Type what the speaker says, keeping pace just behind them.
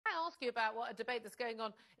ask you about what a debate that's going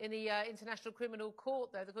on in the International Criminal Court,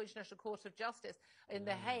 though, the International Court of Justice in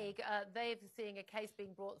The Hague. They're seeing a case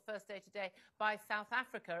being brought the first day today by South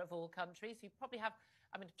Africa, of all countries. You probably have,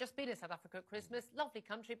 I mean, just been in South Africa at Christmas, lovely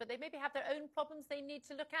country, but they maybe have their own problems they need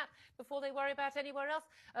to look at before they worry about anywhere else.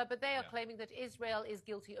 But they are claiming that Israel is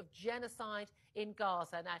guilty of genocide in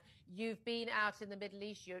Gaza. Now, you've been out in the Middle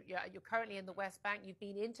East, you're currently in the West Bank, you've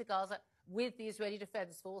been into Gaza with the Israeli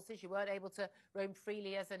Defense Forces. You weren't able to roam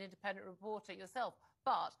freely as an independent reporter yourself.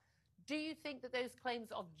 But do you think that those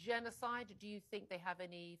claims of genocide, do you think they have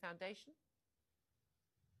any foundation?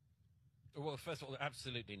 Well, first of all,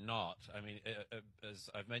 absolutely not. I mean, as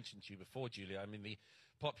I've mentioned to you before, Julia, I mean, the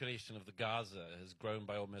population of the Gaza has grown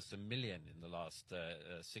by almost 1 million in the last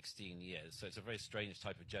 16 years. So it's a very strange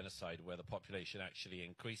type of genocide where the population actually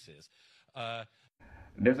increases.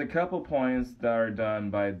 There's a couple points that are done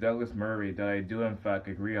by Douglas Murray that I do in fact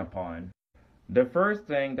agree upon. The first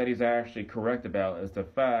thing that he's actually correct about is the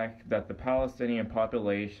fact that the Palestinian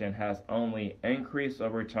population has only increased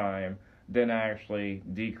over time, then actually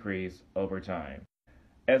decrease over time.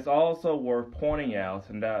 It's also worth pointing out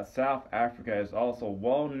that South Africa is also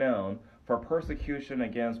well known for persecution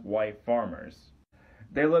against white farmers.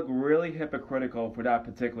 They look really hypocritical for that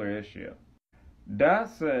particular issue. That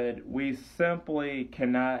said, we simply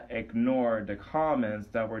cannot ignore the comments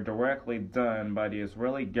that were directly done by the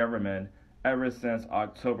Israeli government ever since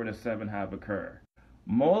October the 7th have occurred.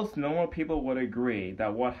 Most normal people would agree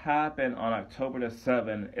that what happened on October the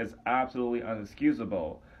 7th is absolutely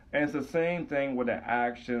unexcusable, and it's the same thing with the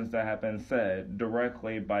actions that have been said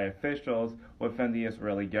directly by officials within the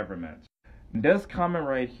Israeli government. This comment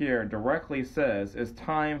right here directly says it's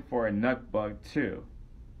time for a Nakba 2.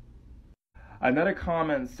 Another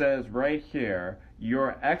comment says right here,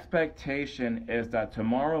 your expectation is that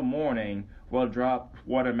tomorrow morning we'll drop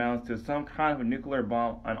what amounts to some kind of a nuclear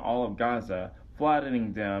bomb on all of Gaza,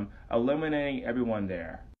 flattening them, eliminating everyone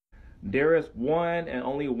there. There is one and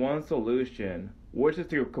only one solution, which is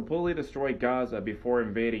to completely destroy Gaza before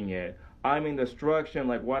invading it. I mean destruction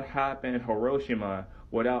like what happened in Hiroshima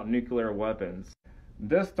without nuclear weapons.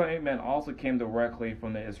 This statement also came directly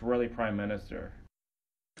from the Israeli Prime Minister.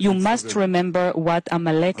 You must remember what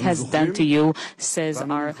Amalek has done to you, says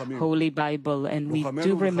our Holy Bible, and we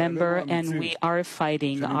do remember, and we are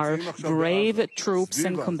fighting. Our brave troops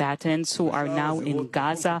and combatants who are now in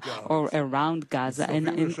Gaza or around Gaza and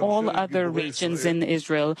in all other regions in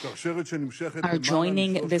Israel are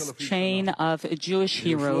joining this chain of Jewish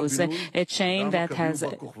heroes, a chain that has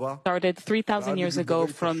started 3,000 years ago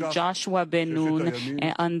from Joshua ben Nun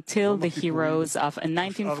until the heroes of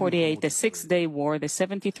 1948, the Six-Day War, the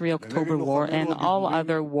 73 October War, and all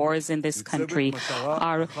other wars in this country.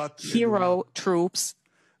 Our hero troops,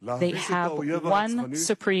 they have one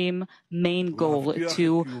supreme main goal: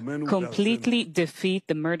 to completely defeat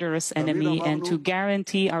the murderous enemy and to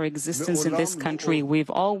guarantee our existence in this country. We've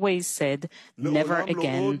always said, never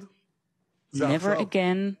again. Never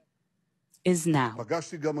again is now.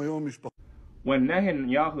 When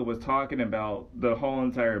Netanyahu was talking about the whole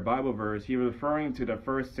entire Bible verse, he was referring to the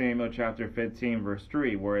 1 Samuel chapter 15 verse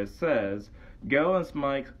 3, where it says, "Go and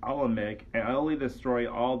smite Amalek, and utterly destroy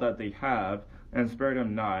all that they have, and spare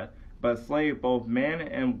them not, but slay both man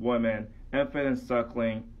and woman, infant and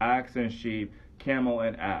suckling, ox and sheep, camel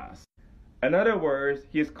and ass." In other words,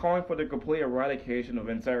 he is calling for the complete eradication of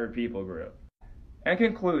the entire people group. In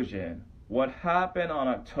conclusion, what happened on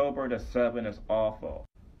October the 7th is awful.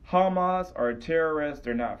 Hamas are terrorists,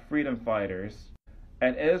 they're not freedom fighters,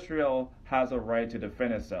 and Israel has a right to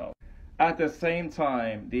defend itself. At the same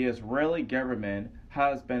time, the Israeli government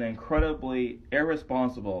has been incredibly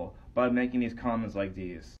irresponsible by making these comments like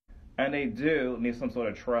these, and they do need some sort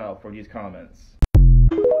of trial for these comments.